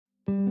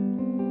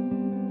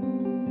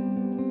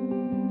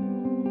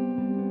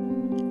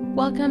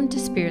Welcome to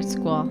Spirit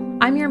School.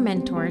 I'm your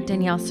mentor,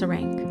 Danielle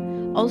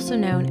Sarank, also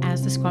known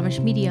as the Squamish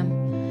Medium.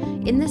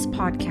 In this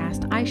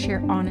podcast, I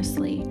share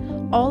honestly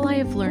all I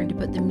have learned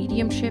about the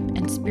mediumship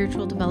and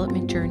spiritual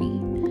development journey.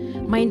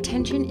 My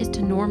intention is to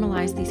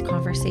normalize these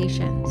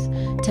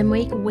conversations, to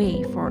make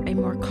way for a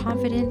more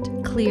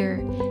confident, clear,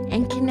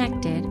 and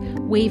connected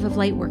wave of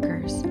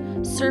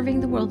lightworkers, serving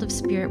the world of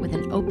spirit with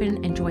an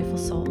open and joyful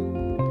soul.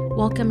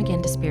 Welcome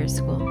again to Spirit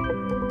School.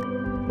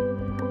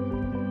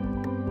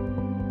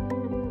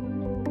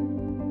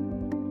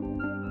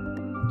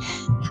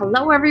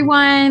 Hello,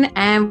 everyone,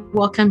 and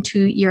welcome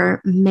to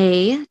your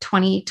May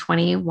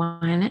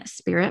 2021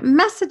 Spirit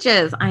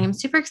Messages. I am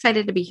super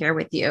excited to be here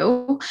with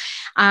you.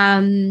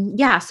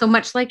 So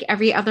much like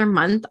every other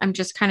month, I'm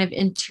just kind of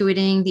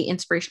intuiting the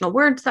inspirational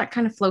words that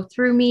kind of flow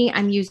through me.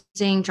 I'm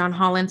using John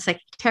Holland's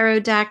Psychic Tarot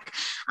deck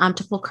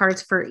to pull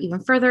cards for even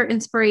further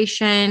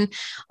inspiration.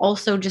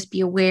 Also, just be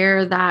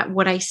aware that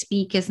what I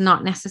speak is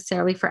not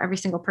necessarily for every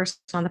single person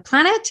on the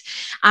planet.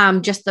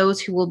 Just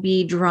those who will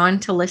be drawn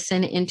to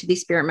listen into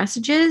these spirit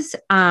messages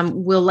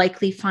will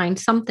likely find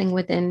something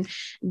within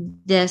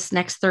this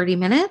next 30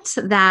 minutes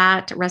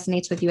that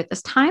resonates with you at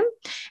this time,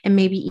 and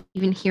maybe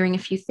even hearing a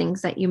few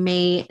things that you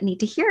may need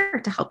to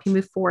hear to help you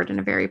move forward in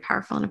a very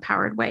powerful and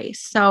empowered way.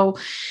 So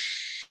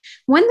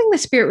one thing the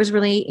Spirit was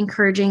really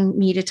encouraging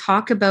me to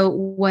talk about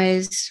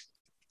was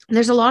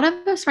there's a lot of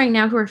us right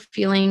now who are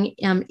feeling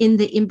in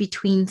the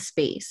in-between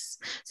space.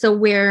 So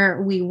where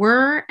we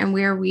were and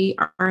where we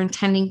are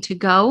intending to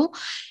go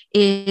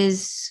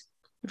is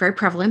very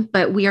prevalent,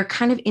 but we are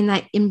kind of in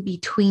that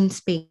in-between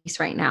space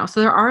right now.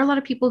 So there are a lot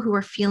of people who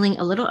are feeling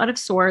a little out of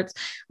sorts,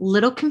 a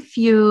little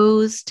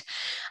confused.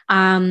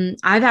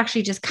 I've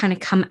actually just kind of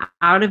come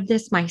out of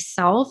this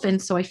myself.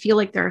 And so I feel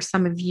like there are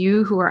some of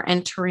you who are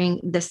entering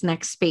this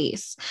next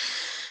space.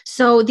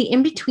 So the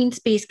in-between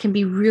space can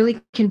be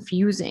really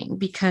confusing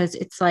because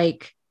it's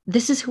like,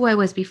 this is who I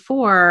was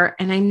before,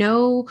 and I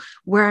know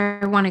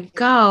where I want to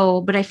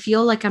go, but I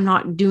feel like I'm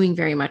not doing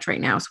very much right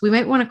now. So we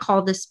might want to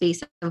call this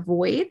space a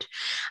void.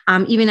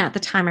 Even at the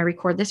time I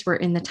record this, we're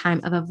in the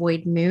time of a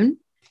void moon.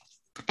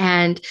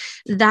 And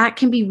that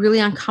can be really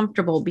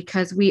uncomfortable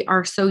because we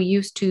are so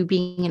used to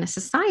being in a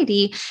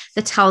society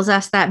that tells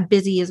us that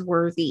busy is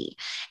worthy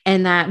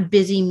and that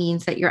busy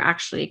means that you're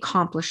actually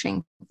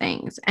accomplishing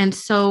things. And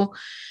so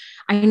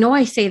I know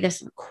I say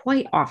this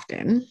quite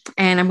often,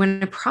 and I'm going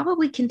to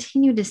probably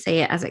continue to say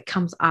it as it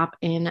comes up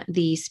in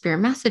the spirit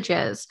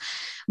messages,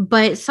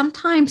 but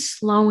sometimes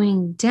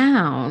slowing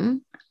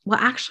down will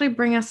actually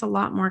bring us a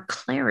lot more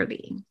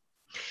clarity.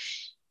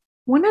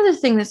 One other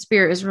thing that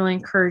Spirit is really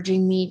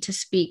encouraging me to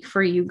speak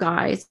for you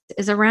guys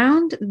is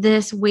around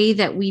this way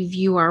that we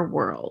view our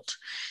world.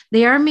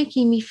 They are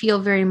making me feel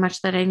very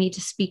much that I need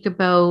to speak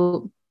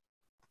about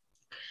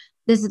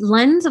this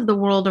lens of the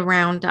world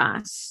around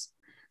us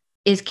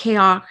is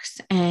chaos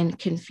and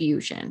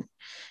confusion.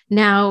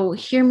 Now,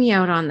 hear me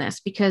out on this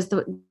because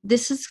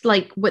this is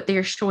like what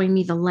they're showing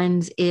me the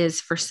lens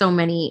is for so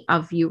many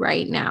of you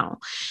right now.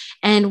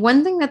 And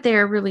one thing that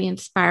they're really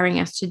inspiring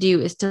us to do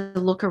is to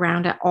look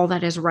around at all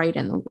that is right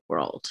in the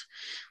world.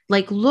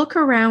 Like, look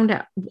around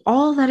at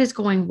all that is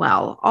going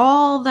well,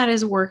 all that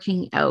is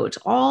working out,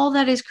 all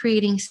that is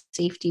creating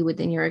safety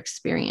within your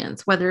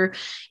experience, whether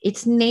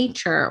it's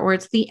nature or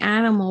it's the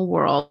animal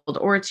world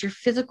or it's your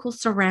physical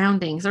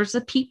surroundings or it's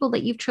the people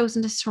that you've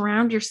chosen to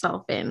surround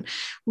yourself in.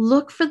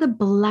 Look for the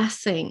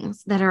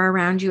blessings that are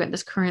around you at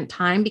this current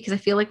time, because I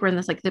feel like we're in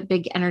this like the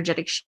big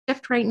energetic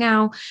shift right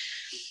now.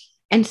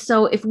 And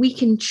so if we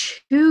can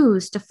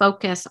choose to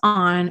focus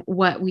on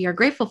what we are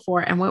grateful for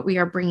and what we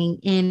are bringing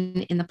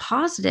in the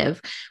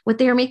positive, what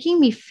they are making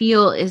me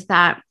feel is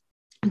that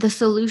the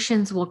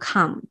solutions will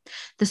come.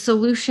 The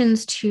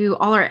solutions to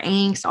all our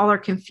angst, all our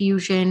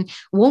confusion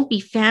won't be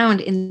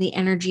found in the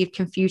energy of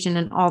confusion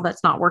and all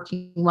that's not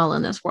working well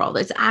in this world.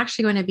 It's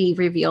actually going to be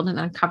revealed and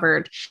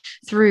uncovered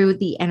through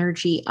the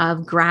energy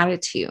of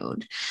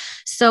gratitude.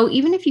 So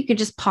even if you could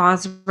just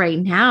pause right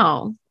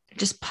now,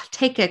 just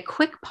take a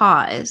quick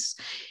pause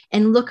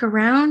and look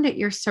around at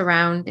your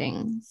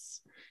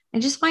surroundings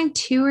and just find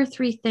 2 or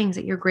 3 things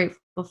that you're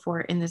grateful for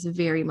in this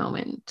very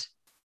moment.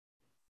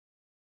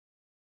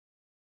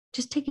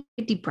 Just take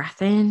a deep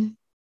breath in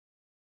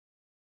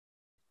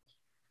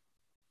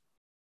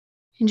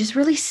and just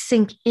really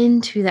sink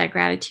into that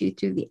gratitude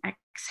through the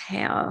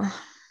exhale.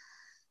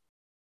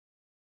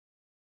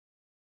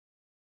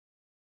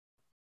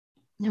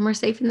 And we're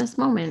safe in this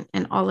moment,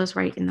 and all is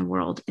right in the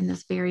world in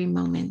this very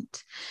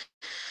moment.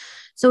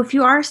 So if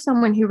you are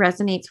someone who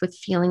resonates with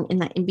feeling in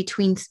that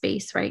in-between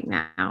space right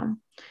now,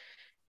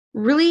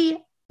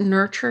 really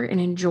nurture and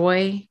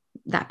enjoy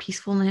that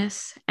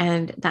peacefulness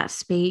and that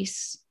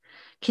space.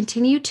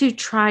 Continue to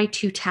try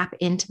to tap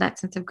into that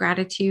sense of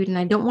gratitude. And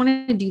I don't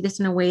want to do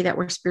this in a way that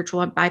we're spiritual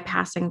and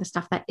bypassing the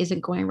stuff that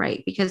isn't going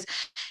right, because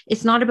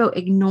it's not about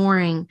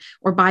ignoring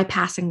or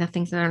bypassing the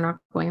things that are not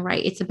going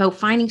right. It's about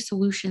finding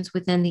solutions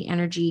within the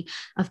energy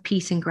of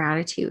peace and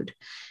gratitude.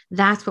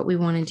 That's what we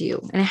want to do.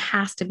 And it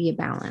has to be a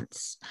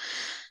balance.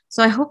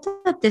 So I hope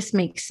that this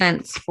makes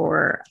sense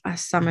for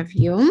some of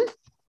you.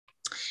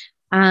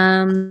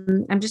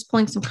 I'm just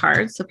pulling some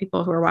cards so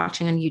people who are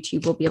watching on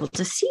YouTube will be able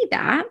to see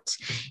that.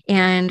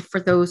 And for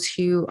those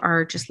who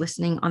are just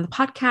listening on the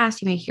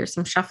podcast, you may hear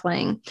some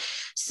shuffling.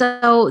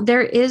 So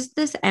there is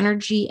this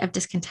energy of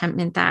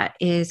discontentment that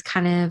is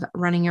kind of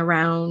running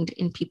around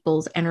in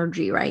people's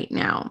energy right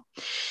now.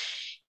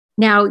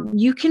 Now,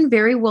 you can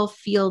very well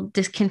feel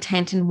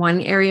discontent in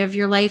one area of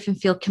your life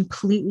and feel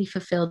completely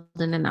fulfilled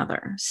in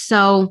another.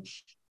 So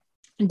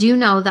do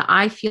know that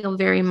I feel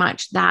very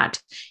much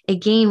that,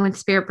 again, when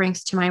spirit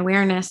brings to my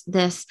awareness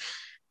this,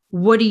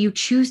 what do you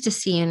choose to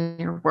see in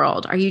your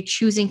world? Are you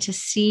choosing to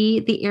see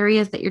the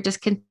areas that you're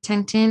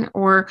discontent in,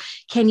 or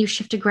can you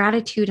shift to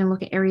gratitude and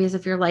look at areas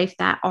of your life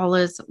that all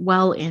is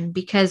well in?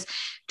 Because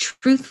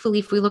truthfully,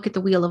 if we look at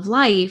the wheel of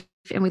life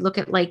and we look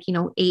at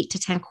 8 to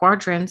 10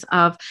 quadrants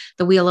of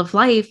the wheel of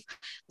life,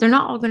 they're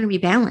not all going to be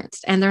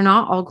balanced and they're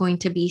not all going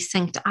to be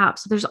synced up.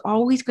 So there's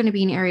always going to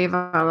be an area of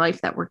our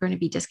life that we're going to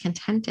be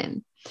discontent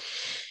in.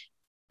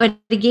 But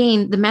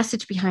again, the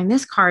message behind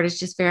this card is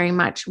just very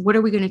much, what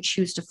are we going to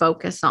choose to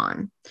focus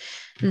on?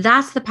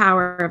 That's the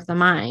power of the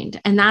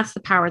mind. And that's the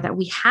power that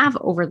we have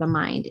over the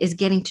mind, is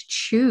getting to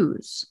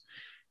choose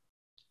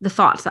the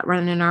thoughts that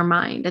run in our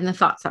mind and the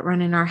thoughts that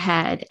run in our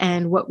head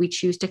and what we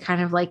choose to kind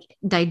of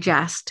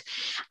digest.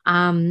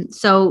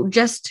 So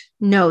just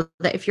know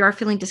that if you are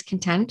feeling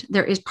discontent,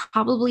 there is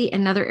probably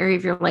another area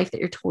of your life that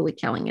you're totally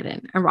killing it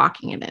in and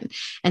rocking it in.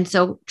 And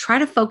so try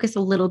to focus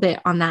a little bit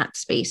on that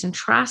space and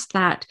trust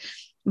that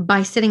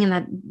by sitting in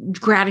that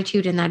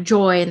gratitude and that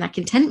joy and that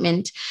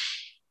contentment,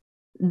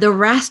 the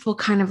rest will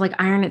kind of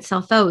iron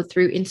itself out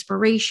through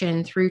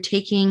inspiration, through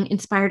taking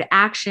inspired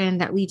action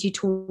that leads you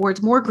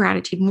towards more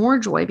gratitude, more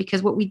joy,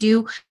 because what we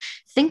do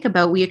think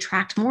about, we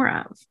attract more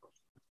of.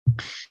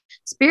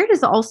 Spirit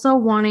is also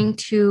wanting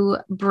to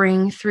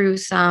bring through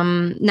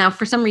some, now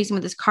for some reason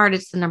with this card,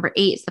 it's the number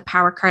 8, it's the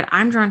power card.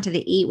 I'm drawn to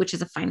the 8, which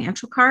is a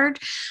financial card.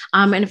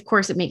 And of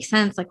course it makes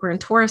sense. We're in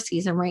Taurus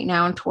season right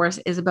now, and Taurus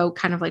is about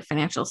kind of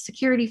financial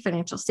security,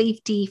 financial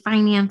safety,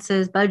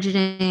 finances,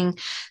 budgeting.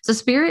 So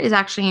Spirit is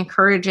actually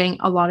encouraging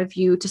a lot of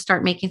you to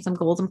start making some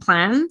goals and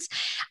plans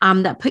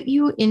that put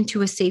you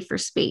into a safer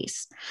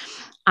space.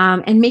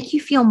 And make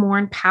you feel more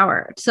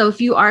empowered. So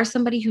if you are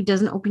somebody who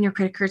doesn't open your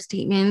credit card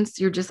statements,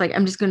 you're just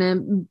I'm just going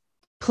to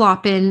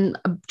plop in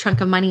a chunk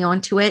of money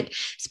onto it.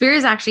 Spirit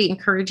is actually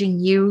encouraging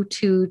you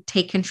to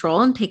take control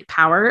and take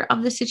power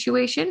of the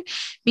situation,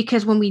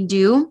 because when we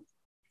do,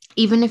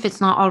 even if it's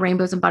not all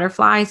rainbows and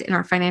butterflies in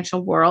our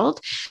financial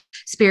world,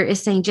 Spirit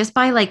is saying just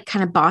by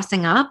kind of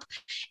bossing up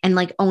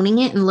and owning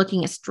it and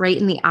looking it straight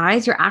in the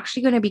eyes, you're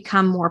actually going to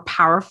become more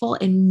powerful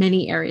in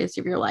many areas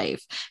of your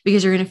life,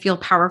 because you're going to feel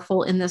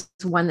powerful in this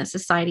one that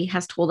society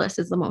has told us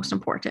is the most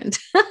important.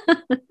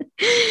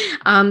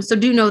 So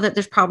do know that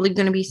there's probably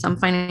going to be some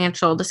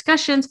financial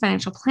discussions,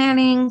 financial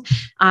planning.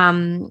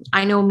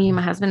 I know me and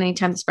my husband,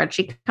 anytime the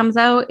spreadsheet comes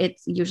out,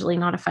 it's usually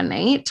not a fun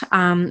night.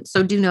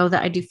 So do know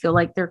that I do feel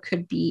like there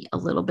could be a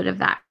little bit of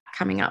that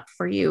coming up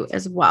for you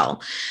as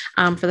well,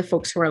 for the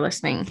folks who are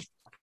listening.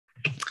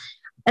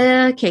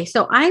 Okay,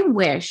 so I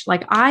wish,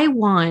 I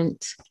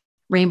want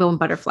rainbow and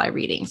butterfly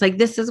readings.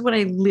 This is what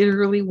I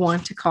literally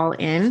want to call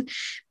in,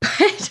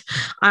 but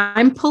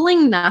I'm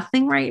pulling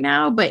nothing right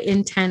now but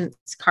intense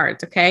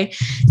cards. Okay.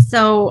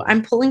 So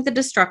I'm pulling the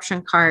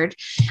disruption card,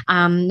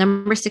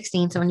 number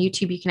 16. So on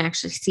YouTube, you can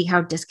actually see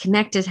how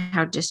disconnected,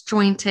 how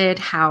disjointed,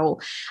 how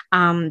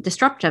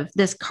disruptive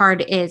this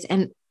card is.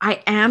 And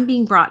I am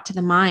being brought to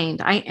the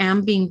mind. I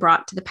am being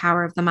brought to the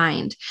power of the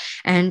mind.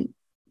 And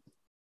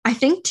I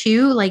think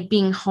too,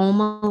 being home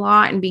a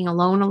lot and being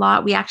alone a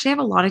lot, we actually have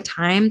a lot of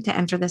time to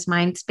enter this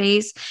mind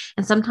space.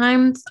 And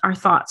sometimes our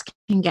thoughts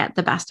can get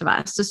the best of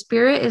us. So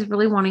Spirit is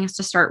really wanting us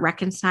to start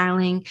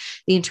reconciling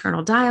the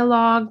internal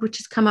dialogue, which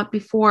has come up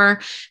before,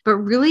 but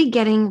really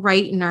getting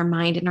right in our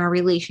mind and our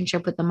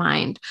relationship with the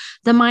mind.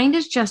 The mind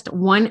is just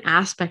one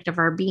aspect of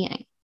our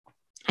being.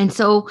 And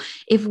so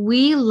if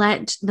we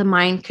let the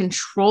mind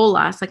control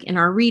us, in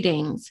our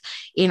readings,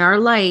 in our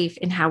life,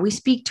 in how we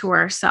speak to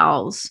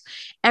ourselves,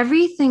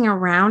 everything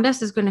around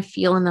us is going to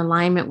feel in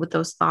alignment with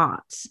those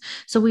thoughts.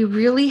 So we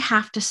really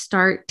have to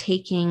start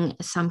taking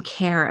some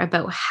care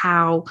about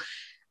how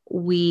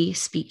we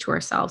speak to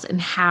ourselves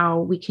and how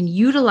we can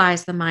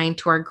utilize the mind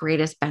to our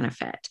greatest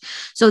benefit.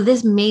 So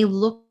this may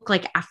look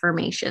like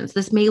affirmations.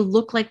 This may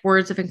look like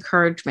words of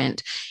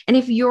encouragement. And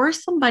if you're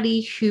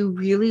somebody who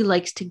really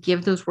likes to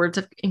give those words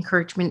of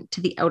encouragement to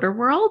the outer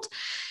world,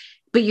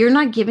 but you're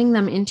not giving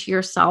them into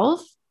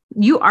yourself,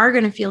 you are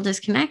going to feel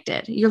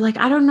disconnected. You're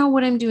I don't know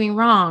what I'm doing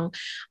wrong.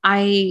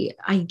 I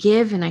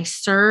give and I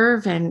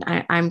serve and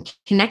I'm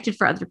connected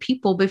for other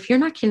people. But if you're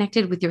not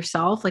connected with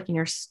yourself, in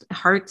your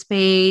heart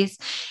space,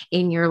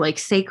 in your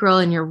sacral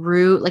and your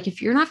root,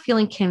 if you're not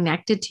feeling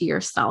connected to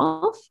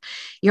yourself,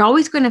 you're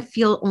always going to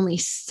feel only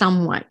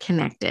somewhat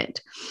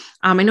connected.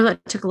 I know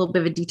that took a little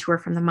bit of a detour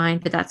from the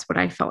mind, but that's what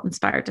I felt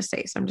inspired to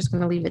say. So I'm just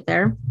going to leave it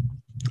there.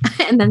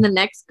 And then the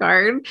next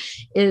card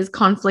is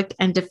conflict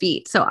and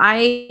defeat. So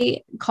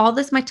I call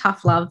this my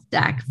tough love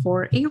deck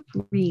for a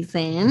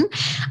reason.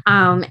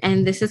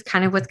 And this is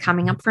kind of what's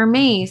coming up for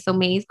May. So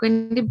May is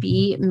going to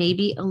be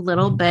maybe a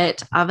little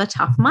bit of a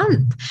tough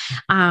month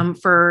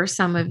for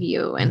some of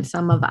you and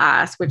some of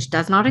us, which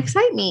does not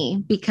excite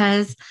me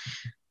because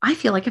I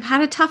feel like I've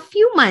had a tough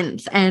few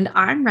months and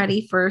I'm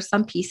ready for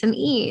some peace and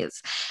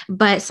ease.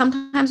 But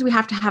sometimes we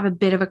have to have a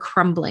bit of a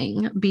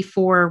crumbling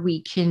before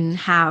we can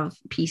have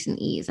peace and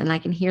ease. And I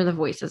can hear the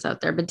voices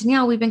out there. But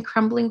Danielle, we've been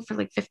crumbling for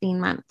like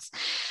 15 months.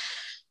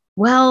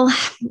 Well,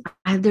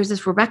 there's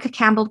this Rebecca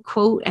Campbell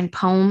quote and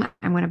poem.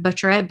 I'm going to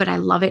butcher it, but I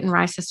love it in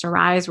Rise Sister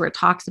Rise, where it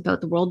talks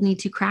about the world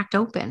needs to cracked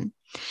open.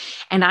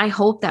 And I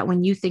hope that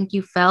when you think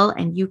you fell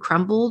and you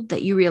crumbled,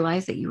 that you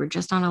realize that you were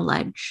just on a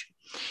ledge.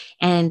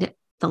 And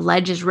the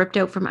ledge is ripped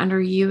out from under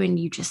you and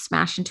you just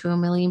smash into a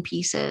million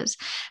pieces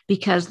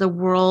because the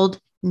world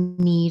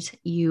needs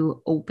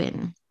you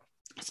open.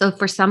 So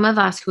for some of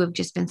us who have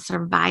just been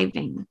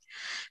surviving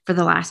for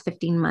the last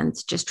 15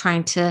 months, just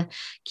trying to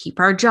keep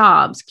our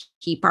jobs,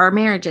 keep our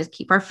marriages,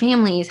 keep our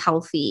families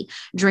healthy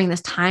during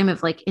this time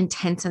of like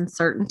intense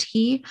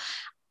uncertainty,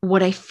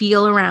 what I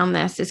feel around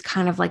this is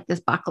kind of like this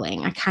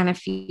buckling. I kind of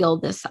feel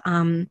this,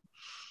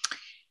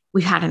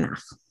 we've had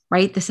enough.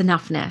 Right? This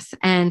enoughness.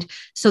 And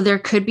so there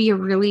could be a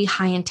really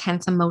high,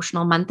 intense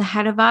emotional month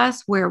ahead of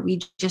us where we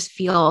just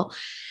feel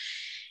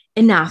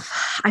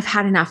enough. I've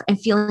had enough, and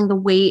feeling the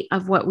weight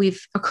of what we've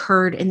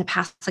occurred in the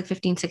past like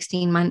 15,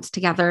 16 months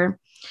together.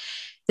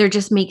 I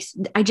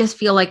just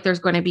feel like there's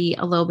going to be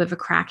a little bit of a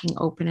cracking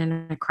open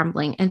and a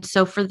crumbling. And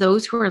so for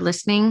those who are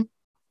listening,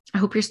 I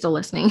hope you're still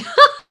listening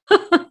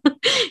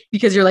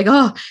because you're like,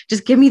 oh,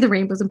 just give me the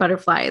rainbows and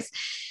butterflies.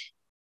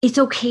 It's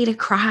okay to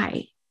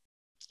cry.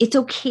 It's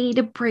okay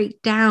to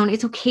break down.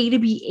 It's okay to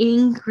be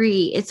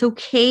angry. It's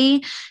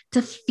okay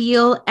to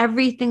feel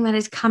everything that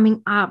is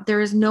coming up.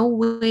 There is no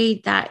way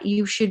that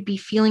you should be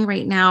feeling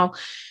right now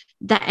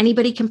that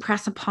anybody can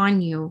press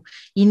upon you.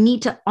 You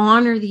need to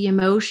honor the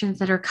emotions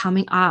that are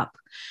coming up.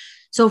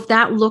 So if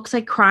that looks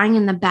like crying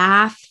in the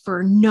bath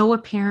for no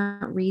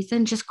apparent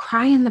reason, just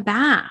cry in the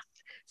bath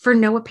for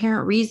no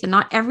apparent reason.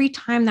 Not every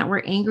time that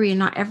we're angry and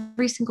not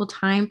every single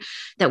time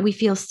that we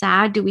feel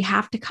sad do we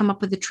have to come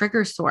up with a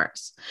trigger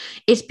source.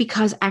 It's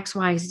because X,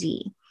 Y,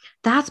 Z.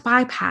 That's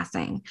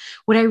bypassing.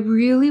 What I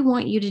really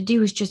want you to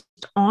do is just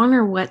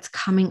honor what's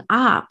coming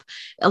up.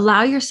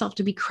 Allow yourself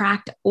to be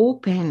cracked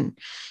open.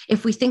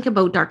 If we think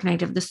about Dark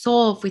Night of the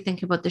Soul, if we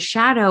think about the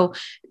shadow,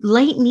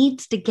 light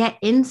needs to get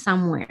in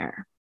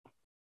somewhere.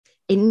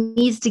 It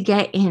needs to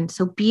get in.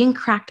 So being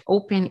cracked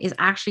open is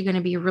actually going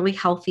to be a really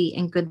healthy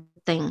and good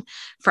thing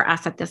for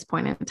us at this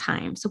point in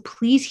time. So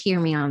please hear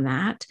me on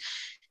that.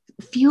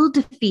 Feel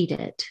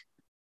defeated.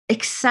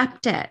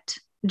 Accept it.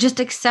 Just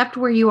accept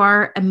where you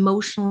are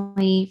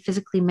emotionally,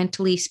 physically,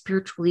 mentally,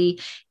 spiritually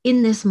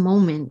in this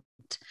moment.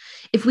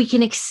 If we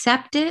can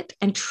accept it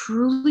and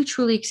truly,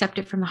 truly accept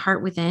it from the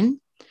heart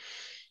within,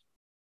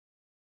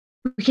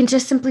 we can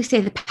just simply say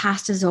the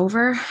past is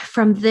over.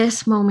 From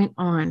this moment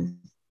on,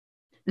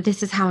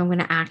 this is how I'm going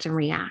to act and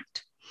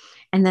react.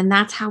 And then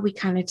that's how we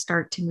kind of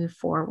start to move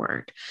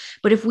forward.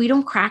 But if we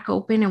don't crack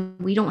open and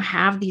we don't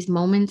have these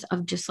moments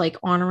of just like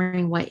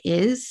honoring what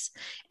is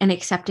and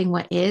accepting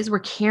what is, we're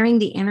carrying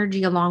the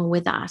energy along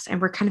with us and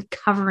we're kind of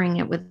covering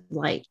it with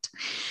light.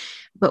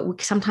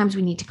 But sometimes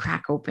we need to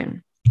crack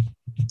open.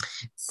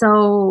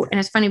 So, and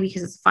it's funny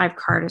because it's 5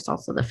 card, it's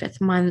also the 5th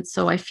month.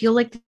 So I feel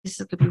like this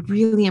is going to be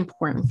really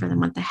important for the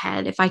month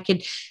ahead. If I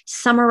could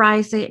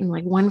summarize it in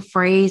like one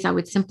phrase, I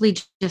would simply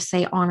just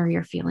say, honor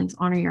your feelings,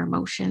 honor your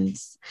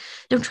emotions.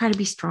 Don't try to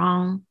be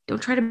strong.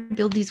 Don't try to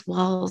build these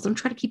walls. Don't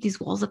try to keep these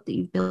walls up that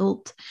you've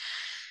built.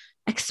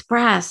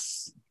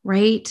 Express,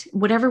 right?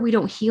 Whatever we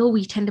don't heal,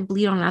 we tend to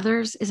bleed on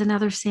others is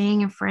another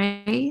saying and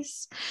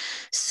phrase.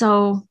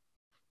 So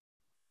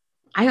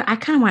I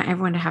kind of want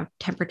everyone to have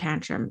temper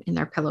tantrum in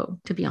their pillow,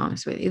 to be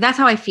honest with you. That's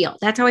how I feel.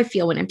 That's how I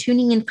feel when I'm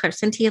tuning in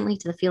clairsentiently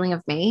to the feeling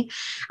of May.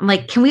 I'm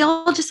like, can we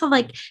all just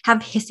like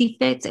have hissy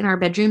fits in our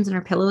bedrooms and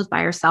our pillows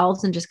by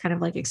ourselves and just kind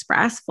of like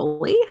express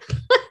fully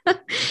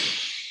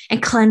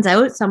and cleanse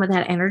out some of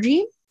that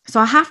energy? So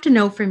I have to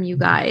know from you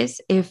guys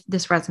if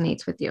this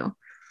resonates with you.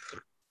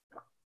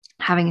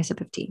 Having a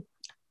sip of tea.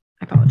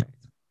 I apologize.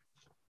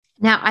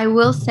 Now, I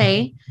will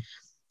say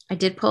I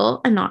did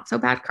pull a not so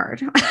bad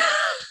card.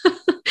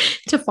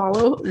 To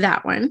follow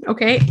that one.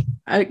 Okay.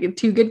 2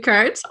 good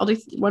cards. I'll do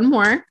one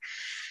more.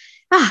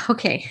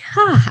 Okay.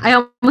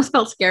 I almost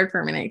felt scared for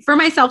a minute. For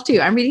myself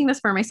too. I'm reading this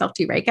for myself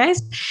too, right,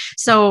 guys?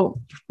 So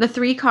the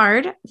 3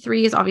 card,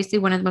 3 is obviously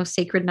one of the most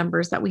sacred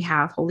numbers that we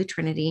have, Holy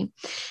Trinity.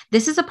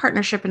 This is a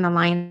partnership and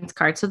alliance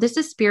card. So this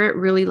is spirit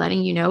really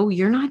letting you know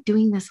you're not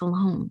doing this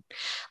alone.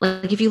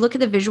 Like if you look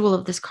at the visual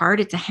of this card,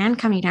 it's a hand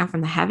coming down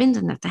from the heavens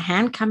and that's a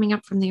hand coming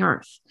up from the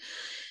earth.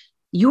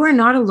 You are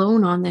not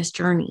alone on this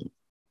journey.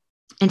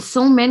 And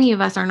so many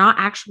of us are not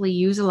actually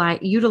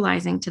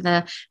utilizing to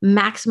the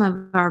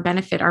maximum of our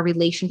benefit, our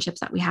relationships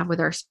that we have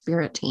with our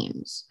spirit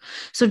teams.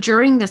 So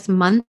during this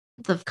month,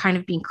 of kind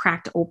of being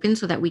cracked open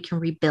so that we can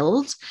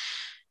rebuild,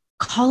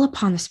 call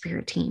upon the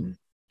spirit team.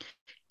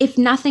 If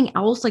nothing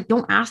else, like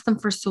don't ask them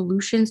for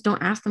solutions,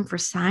 don't ask them for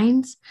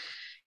signs.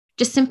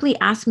 Just simply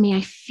ask, may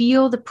I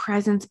feel the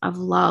presence of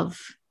love?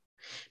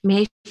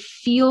 May I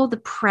feel the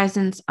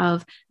presence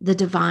of the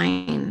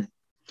divine,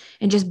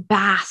 and just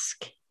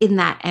bask in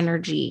that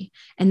energy.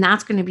 And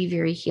that's going to be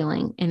very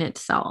healing in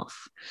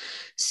itself.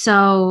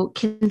 So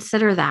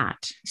consider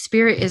that.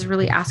 Spirit is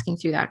really asking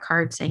through that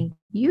card saying,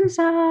 use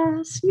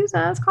us,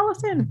 call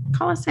us in,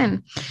 call us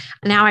in.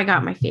 Now I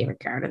got my favorite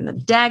card in the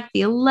deck.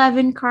 The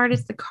 11 card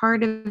is the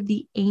card of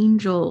the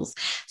angels.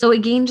 So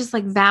again, just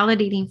like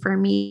validating for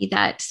me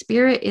that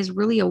spirit is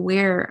really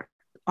aware,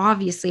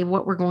 obviously, of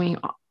what we're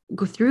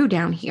go through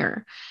down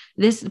here.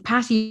 This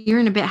past year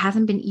and a bit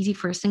hasn't been easy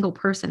for a single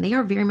person. They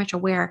are very much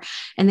aware,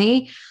 and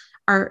they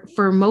are,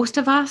 for most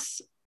of us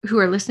who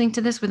are listening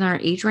to this within our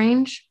age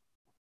range,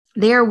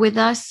 they are with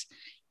us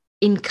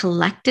in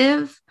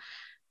collective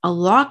a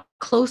lot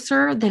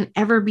closer than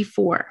ever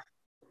before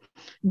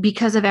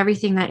because of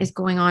everything that is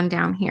going on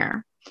down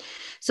here.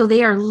 So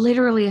they are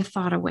literally a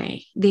thought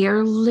away. They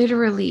are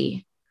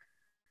literally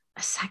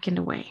a second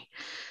away.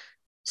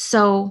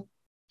 So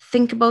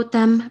think about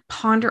them,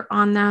 ponder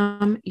on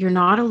them. You're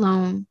not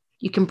alone.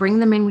 You can bring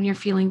them in when you're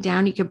feeling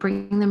down. You can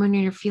bring them when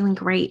you're feeling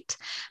great,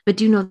 but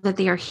do know that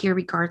they are here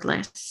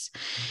regardless.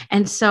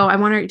 And so I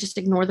want to just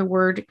ignore the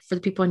word for the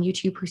people on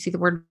YouTube who see the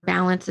word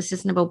balance. This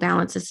isn't about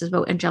balance. This is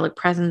about angelic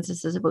presence.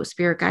 This is about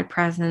spirit guide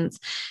presence.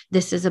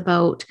 This is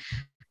about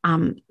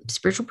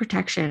spiritual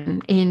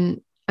protection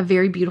in a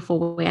very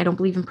beautiful way. I don't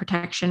believe in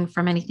protection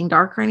from anything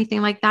dark or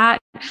anything like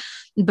that,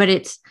 but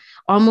it's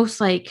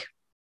almost like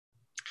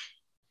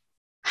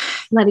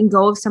letting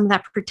go of some of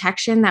that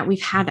protection that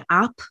we've had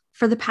up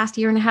for the past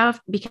year and a half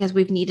because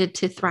we've needed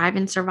to thrive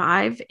and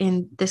survive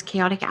in this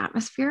chaotic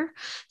atmosphere.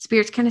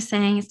 Spirit's kind of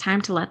saying it's time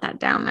to let that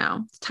down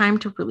now. It's time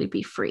to really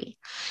be free.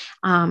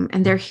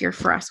 And they're here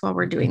for us while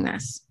we're doing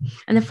this.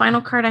 And the final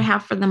card I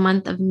have for the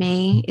month of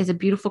May is a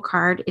beautiful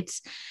card.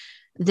 It's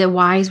the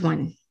Wise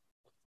One.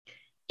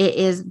 It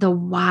is the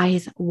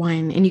Wise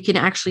One. And you can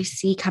actually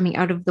see coming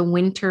out of the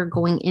winter,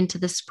 going into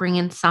the spring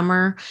and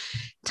summer,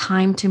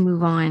 time to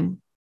move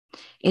on.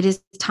 It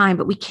is time,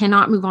 but we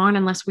cannot move on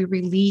unless we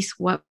release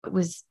what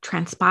was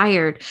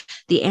transpired,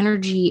 the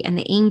energy and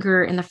the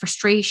anger and the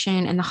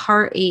frustration and the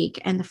heartache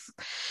and the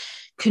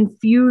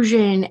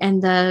confusion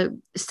and the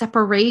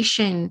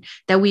separation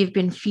that we've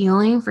been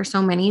feeling for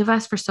so many of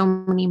us for so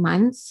many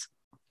months.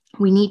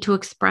 We need to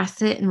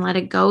express it and let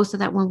it go so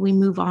that when we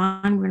move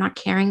on, we're not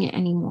carrying it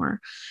anymore.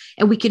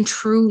 And we can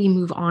truly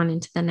move on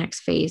into the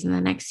next phase and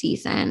the next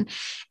season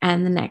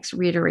and the next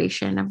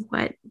reiteration of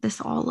what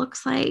this all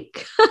looks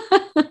like.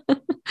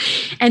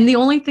 And the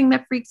only thing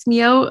that freaks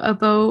me out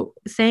about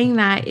saying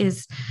that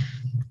is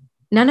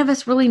none of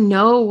us really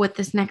know what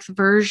this next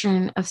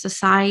version of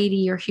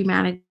society or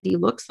humanity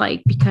looks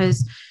like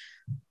because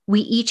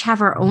we each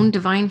have our own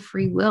divine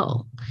free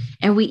will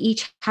and we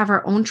each have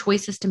our own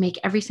choices to make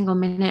every single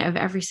minute of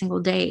every single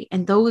day.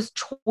 And those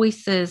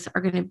choices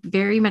are going to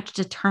very much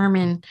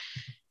determine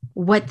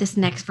what this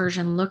next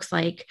version looks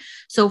like.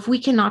 So if we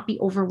cannot be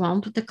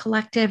overwhelmed with the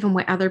collective and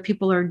what other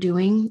people are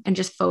doing and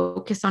just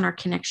focus on our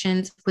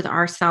connections with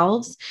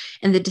ourselves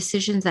and the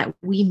decisions that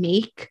we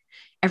make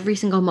every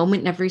single moment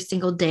and every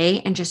single day,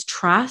 and just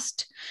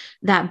trust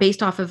that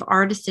based off of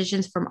our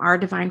decisions from our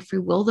divine free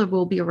will, there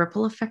will be a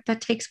ripple effect that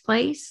takes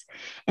place.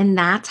 And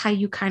that's how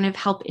you kind of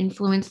help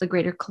influence the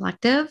greater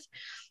collective.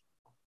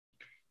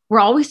 We're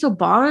always so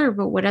bothered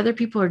about what other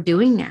people are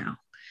doing now,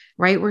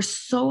 right? We're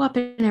so up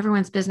in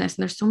everyone's business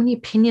and there's so many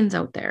opinions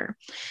out there.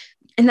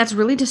 And that's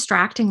really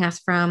distracting us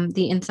from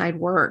the inside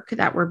work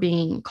that we're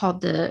being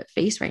called to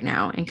face right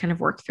now and kind of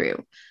work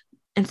through.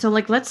 And so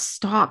let's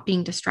stop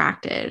being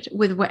distracted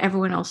with what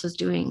everyone else is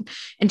doing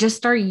and just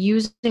start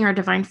using our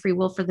divine free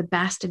will for the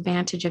best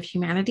advantage of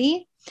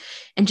humanity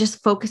and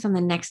just focus on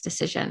the next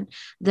decision,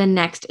 the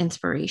next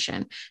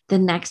inspiration, the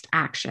next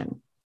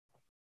action.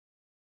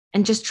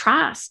 And just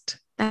trust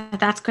that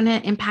that's going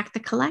to impact the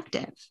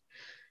collective.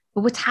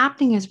 But what's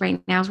happening is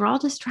right now is we're all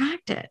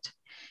distracted.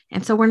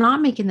 And so we're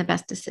not making the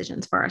best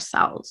decisions for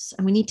ourselves.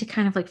 And we need to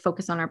kind of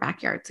focus on our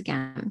backyards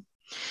again.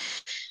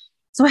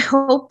 So I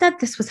hope that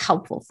this was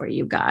helpful for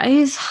you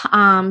guys.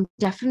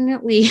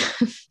 Definitely,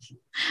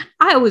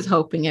 I was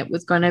hoping it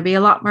was going to be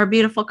a lot more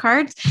beautiful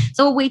cards.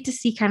 So we'll wait to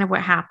see kind of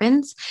what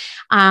happens.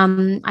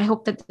 I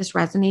hope that this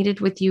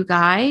resonated with you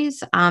guys.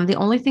 The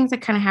only things I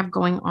kind of have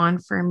going on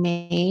for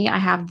May, I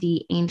have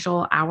the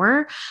Angel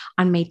Hour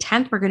on May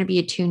 10th. We're going to be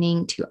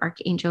attuning to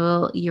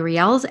Archangel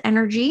Uriel's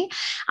energy,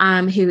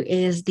 who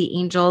is the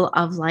angel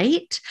of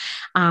light,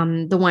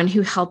 the one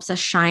who helps us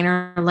shine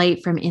our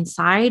light from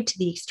inside to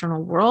the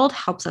external world,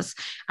 helps us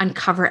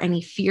uncover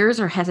any fears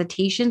or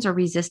hesitations or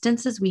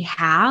resistances we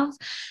have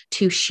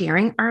to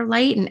sharing our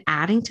light and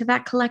adding to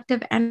that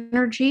collective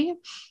energy.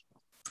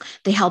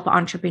 They help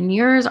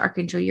entrepreneurs.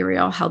 Archangel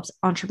Uriel helps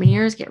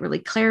entrepreneurs get really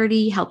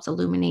clarity, helps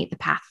illuminate the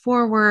path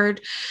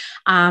forward.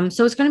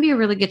 So it's going to be a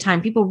really good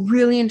time. People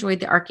really enjoyed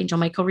the Archangel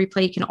Michael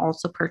replay. You can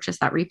also purchase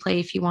that replay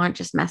if you want.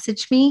 Just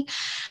message me.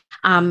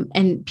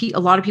 A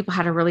lot of people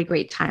had a really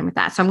great time with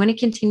that. So I'm going to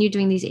continue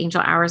doing these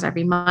angel hours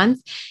every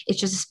month. It's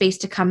just a space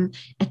to come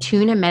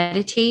attune and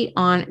meditate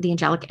on the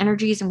angelic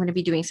energies. I'm going to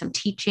be doing some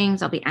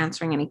teachings. I'll be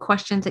answering any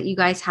questions that you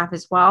guys have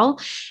as well.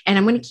 And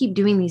I'm going to keep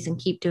doing these and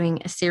keep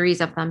doing a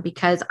series of them,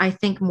 because I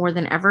think more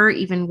than ever,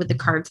 even with the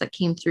cards that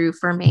came through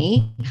for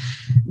me,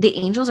 the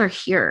angels are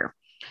here.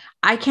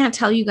 I can't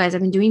tell you guys,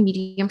 I've been doing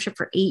mediumship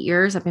for 8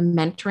 years. I've been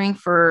mentoring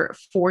for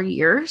 4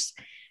 years.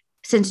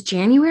 Since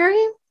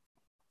January,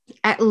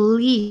 at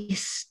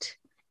least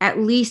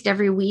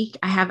every week,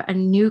 I have a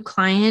new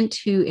client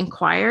who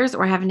inquires,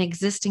 or I have an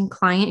existing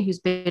client who's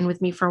been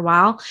with me for a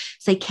while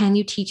say, can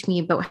you teach me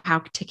about how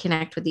to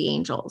connect with the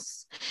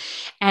angels?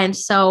 And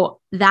so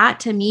that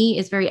to me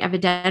is very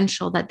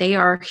evidential that they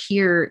are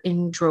here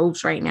in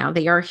droves right now.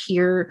 They are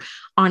here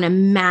on a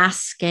mass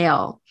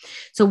scale.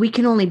 So we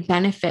can only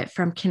benefit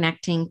from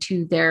connecting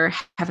to their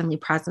heavenly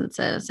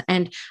presences.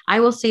 And I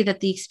will say that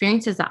the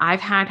experiences that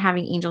I've had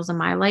having angels in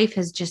my life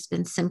has just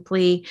been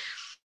simply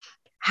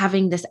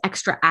having this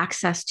extra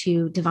access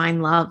to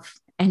divine love,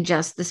 and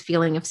just this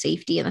feeling of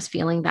safety, and this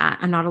feeling that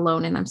I'm not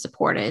alone and I'm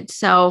supported.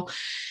 So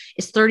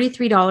it's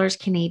 $33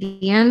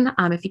 Canadian.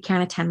 If you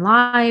can attend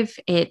live,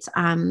 it's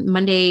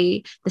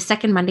Monday, the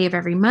second Monday of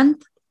every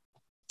month.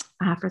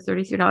 For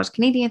 $33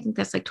 Canadian. I think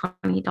that's like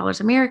 $20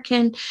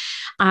 American.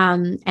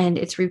 And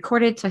it's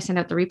recorded. So I send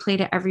out the replay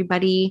to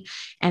everybody,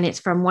 and it's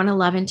from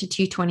 1:11 to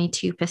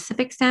 2:22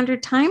 Pacific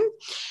Standard Time.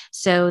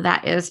 So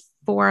that is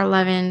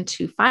 4:11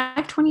 to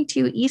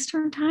 5:22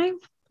 Eastern Time.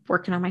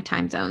 Working on my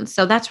time zones.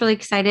 So that's really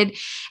excited.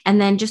 And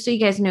then just so you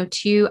guys know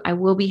too, I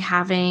will be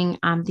having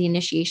the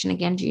initiation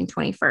again, June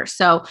 21st.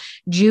 So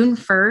June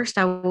 1st,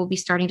 I will be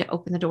starting to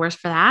open the doors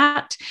for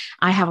that.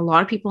 I have a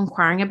lot of people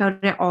inquiring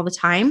about it all the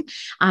time,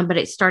 but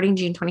it's starting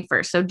June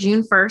 21st. So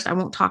June 1st, I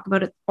won't talk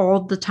about it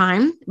all the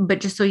time, but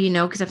just so you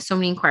know, because I have so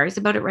many inquiries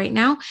about it right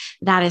now,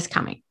 that is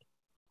coming.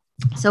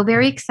 So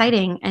very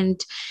exciting.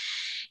 And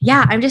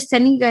yeah, I'm just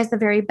sending you guys the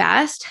very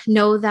best.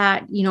 Know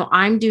that,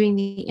 I'm doing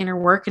the inner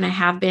work, and I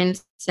have been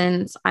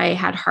since I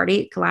had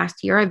heartache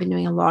last year. I've been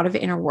doing a lot of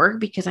inner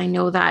work, because I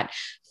know that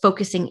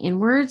focusing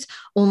inwards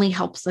only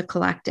helps the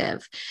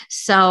collective.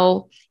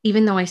 So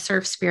even though I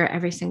serve spirit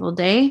every single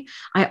day,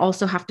 I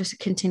also have to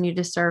continue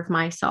to serve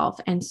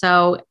myself. And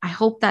so I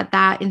hope that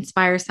that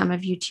inspires some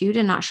of you too,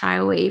 to not shy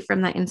away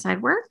from that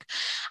inside work.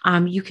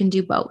 You can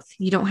do both.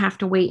 You don't have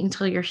to wait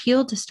until you're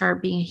healed to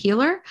start being a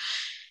healer.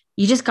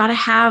 You just got to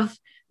have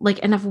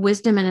enough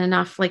wisdom and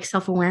enough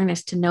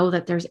self-awareness to know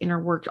that there's inner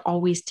work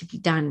always to be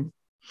done.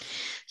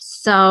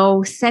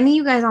 So sending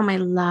you guys all my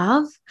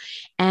love,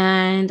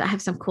 and I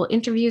have some cool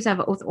interviews. I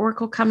have Oath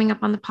Oracle coming up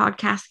on the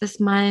podcast this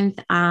month,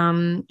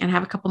 and I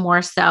have a couple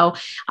more. So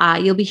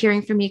you'll be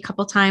hearing from me a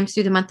couple times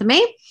through the month of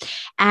May.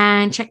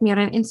 And check me out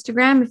on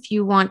Instagram if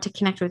you want to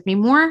connect with me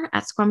more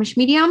at Squamish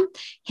Medium.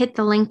 Hit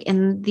the link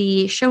in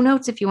the show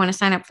notes if you want to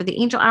sign up for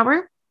the Angel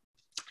Hour.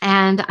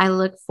 And I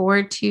look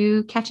forward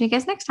to catching you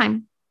guys next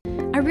time.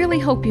 I really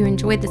hope you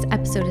enjoyed this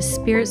episode of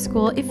Spirit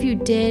School. If you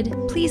did,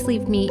 please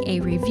leave me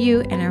a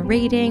review and a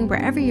rating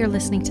wherever you're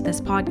listening to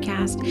this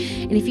podcast.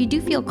 And if you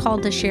do feel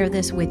called to share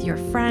this with your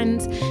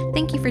friends,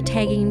 thank you for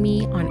tagging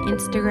me on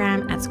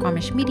Instagram at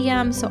Squamish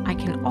Medium so I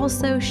can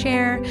also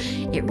share.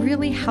 It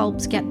really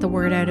helps get the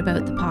word out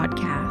about the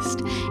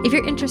podcast. If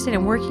you're interested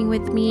in working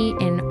with me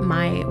in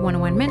my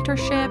one-on-one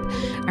mentorship,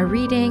 a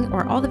reading,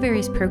 or all the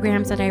various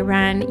programs that I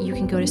run, you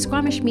can go to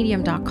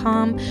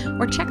squamishmedium.com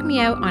or check me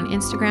out on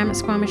Instagram at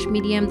Squamish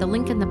Medium. The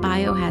link in the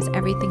bio has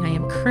everything I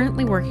am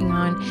currently working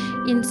on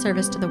in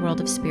service to the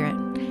world of spirit.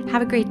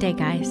 Have a great day,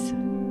 guys.